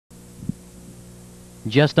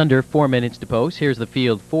Just under 4 minutes to post. Here's the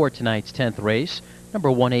field for tonight's 10th race. Number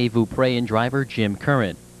 1, Maywood and driver Jim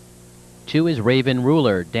Curran. 2 is Raven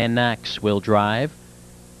Ruler. Dan Knox will drive.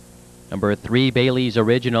 Number 3, Bailey's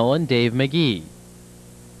Original and Dave McGee.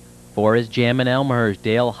 4 is Jammin' Elmhurst,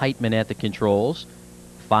 Dale Heitman at the controls.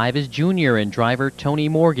 5 is Junior and driver Tony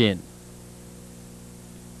Morgan.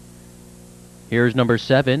 Here's number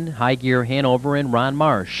 7, High Gear Hanover and Ron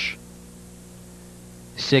Marsh.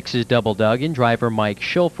 6 is Double Doug and driver Mike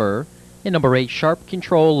Schulfer. And number 8, Sharp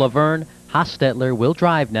Control, Laverne Hostetler will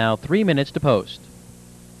drive now. 3 minutes to post.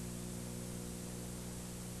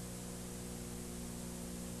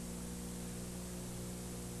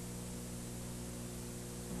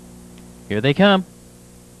 Here they come.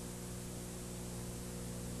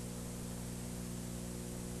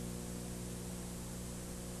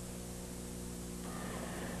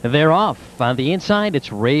 They're off. On the inside,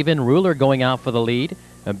 it's Raven Ruler going out for the lead.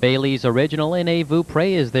 Bailey's Original and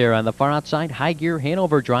Maywood is there. On the far outside, High Gear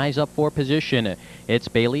Hanover drives up for position. It's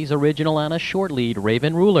Bailey's Original on a short lead.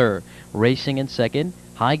 Raven Ruler racing in second.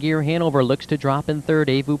 High Gear Hanover looks to drop in third.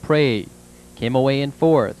 Maywood came away in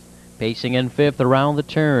fourth. Pacing in fifth around the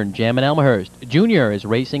turn, Jammin' Elmhurst. Junior is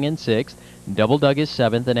racing in sixth. Double Doug is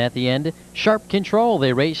seventh. And at the end, Sharp Control.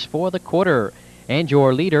 They race for the quarter. And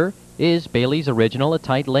your leader is Bailey's Original, a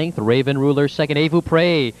tight length. Raven Ruler second.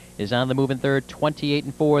 Maywood is on the move in third,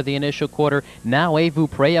 28-4 the initial quarter. Now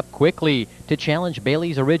Maywood up quickly to challenge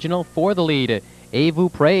Bailey's Original for the lead.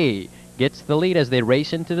 Maywood gets the lead as they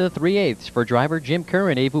race into the 3/8 for driver Jim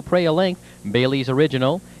Curran. Maywood a length. Bailey's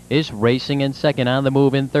Original is racing in second. On the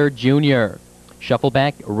move in third, Junior. Shuffle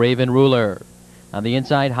back, Raven Ruler. On the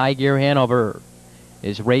inside, High Gear Hanover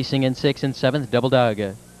is racing in sixth and seventh. Double Doug.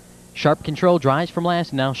 Sharp Control drives from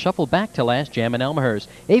last, now shuffle back to last, Jammin' Elmhurst.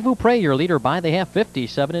 Maywood, your leader by the half,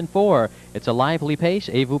 57-4. It's a lively pace.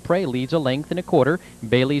 Maywood leads a length and a quarter.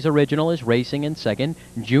 Bailey's Original is racing in second.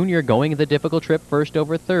 Junior going the difficult trip first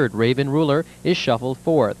over third. Raven Ruler is shuffled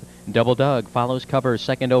fourth. Double Doug follows cover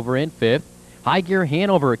second over in fifth. High Gear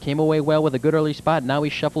Hanover came away well with a good early spot. Now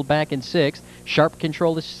he's shuffled back in sixth. Sharp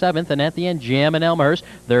Control is seventh, and at the end, Jammin' Elmhurst.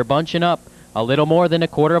 They're bunching up. A little more than a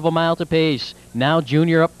quarter of a mile to pace. Now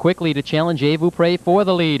Junior up quickly to challenge Maywood for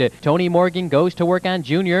the lead. Tony Morgan goes to work on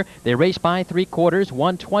Junior. They race by 3/4,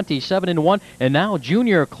 127-1, and now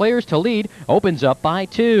Junior clears to lead, opens up by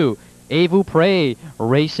 2. Maywood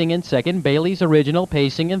racing in second. Bailey's Original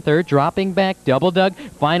pacing in third, dropping back. Double Doug,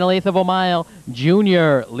 final eighth of a mile.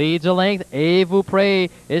 Junior leads a length. Maywood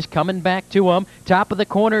is coming back to him. Top of the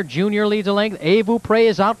corner, Junior leads a length. Maywood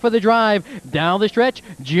is out for the drive. Down the stretch,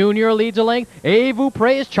 Junior leads a length.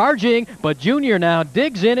 Maywood is charging, but Junior now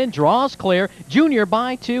digs in and draws clear. Junior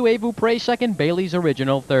by 2. Maywood second. Bailey's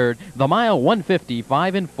Original third. The mile,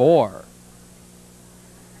 155-4.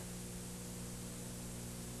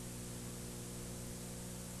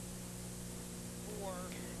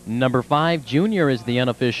 Number 5, Junior is the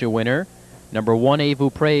unofficial winner. Number 1,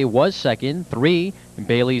 Maywood was second. 3,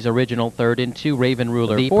 Bailey's Original third. And 2, Raven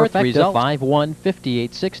Ruler. The fourth result, 5-1,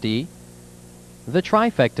 58-60. The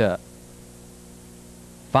trifecta.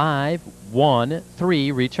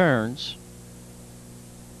 5-1-3 returns.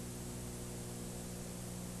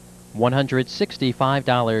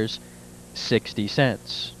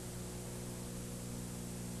 $165.60.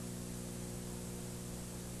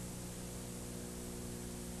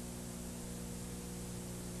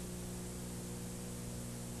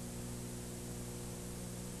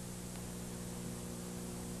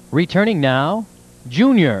 Returning now,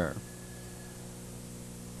 Junior.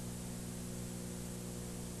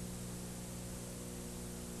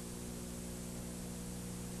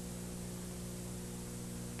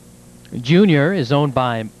 Junior is owned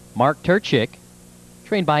by Mark Turchik,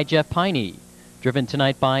 trained by Jeff Piney, driven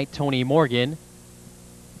tonight by Tony Morgan.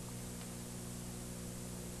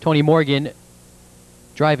 Tony Morgan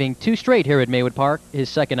driving 2 straight here at Maywood Park, his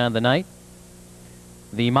second on the night.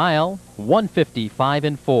 The mile,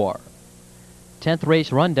 155-4. 10th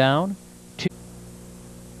race rundown.